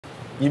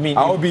You mean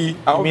I would be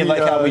how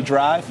we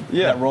drive?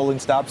 Yeah. That rolling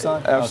stop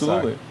sign?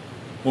 Absolutely.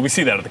 Well, we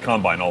see that at the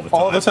combine all the time.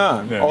 All the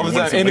time. Yeah, all the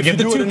time. And if you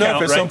do it enough,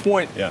 count,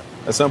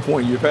 at some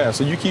point, you pass.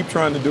 So you keep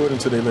trying to do it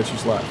until they let you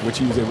slide, which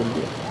he was able to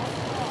do.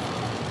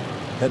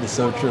 That is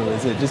so true,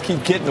 isn't it? Just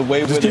keep getting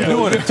away with keep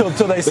doing it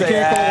until they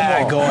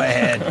say, go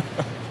ahead.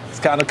 It's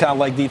kind of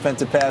like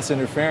defensive pass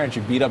interference.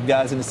 You beat up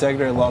guys in the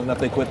secondary long enough,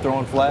 they quit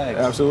throwing flags.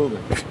 Absolutely.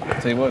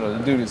 I'll tell you what, the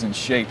dude is in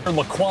shape.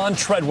 Laquon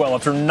Treadwell,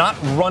 after not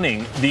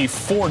running the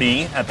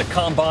 40 at the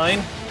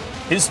combine,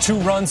 his 2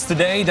 runs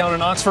today down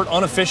in Oxford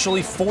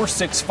unofficially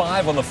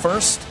 4.65 on the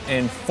first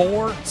and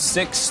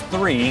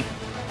 4.63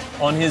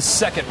 on his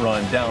second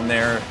run down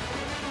there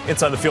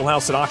inside the field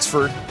house at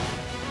Oxford.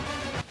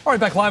 All right,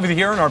 back live with you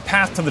here on our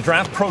Path to the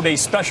Draft Pro Day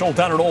special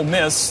down at Ole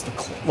Miss.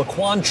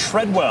 Laquon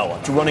Treadwell,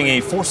 after running a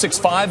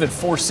 4.65 and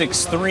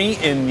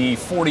 4.63 in the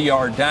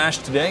 40-yard dash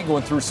today,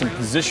 going through some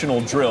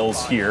positional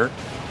drills here,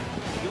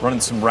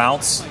 running some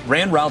routes,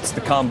 ran routes at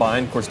the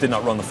combine. Of course, did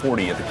not run the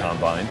 40 at the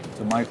combine.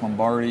 To Mike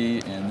Lombardi,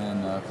 and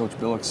then Coach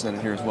Billick said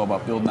it here as well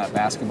about building that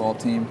basketball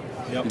team.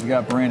 Yep. If you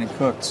got Brandon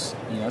Cooks,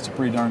 that's a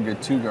pretty darn good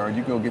 2-guard.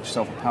 You go get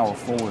yourself a power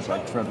forward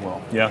like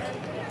Treadwell. Yeah.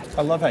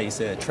 I love how you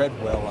say it.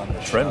 Treadwell on the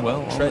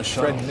Treadwell shuttle. on the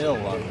shuttle.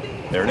 Treadmill on the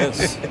There it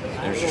is.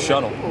 There's your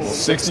shuttle.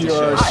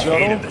 60-yard I shuttle.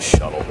 hated the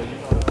shuttle.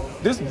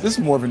 This is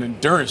more of an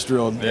endurance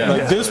drill. Yeah.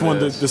 Like this one,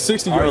 the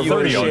 60-yard 30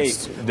 version.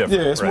 yards different.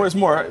 Yeah, it's right.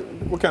 more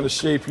what kind of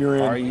shape you're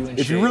in. Are you in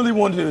if you shape? really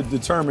wanted to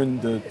determine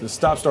the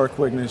stop-start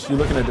quickness, you're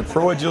looking at the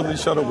Pro Agility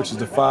Shuttle, which is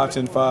the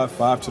 5-10-5,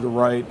 5 to the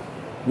right.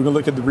 We're going to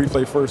look at the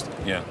replay first.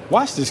 Yeah.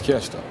 Watch this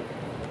catch, though.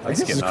 Like,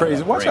 this is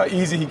crazy. Watch how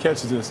easy he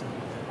catches this.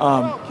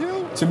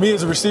 To me,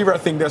 as a receiver, I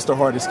think that's the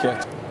hardest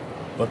catch.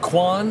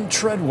 Laquon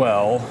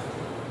Treadwell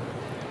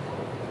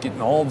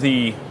getting all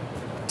the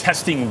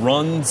testing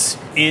runs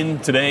in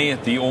today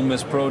at the Ole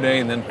Miss Pro Day,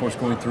 and then, of course,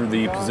 going through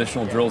the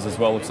positional drills as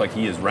well. Looks like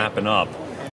he is wrapping up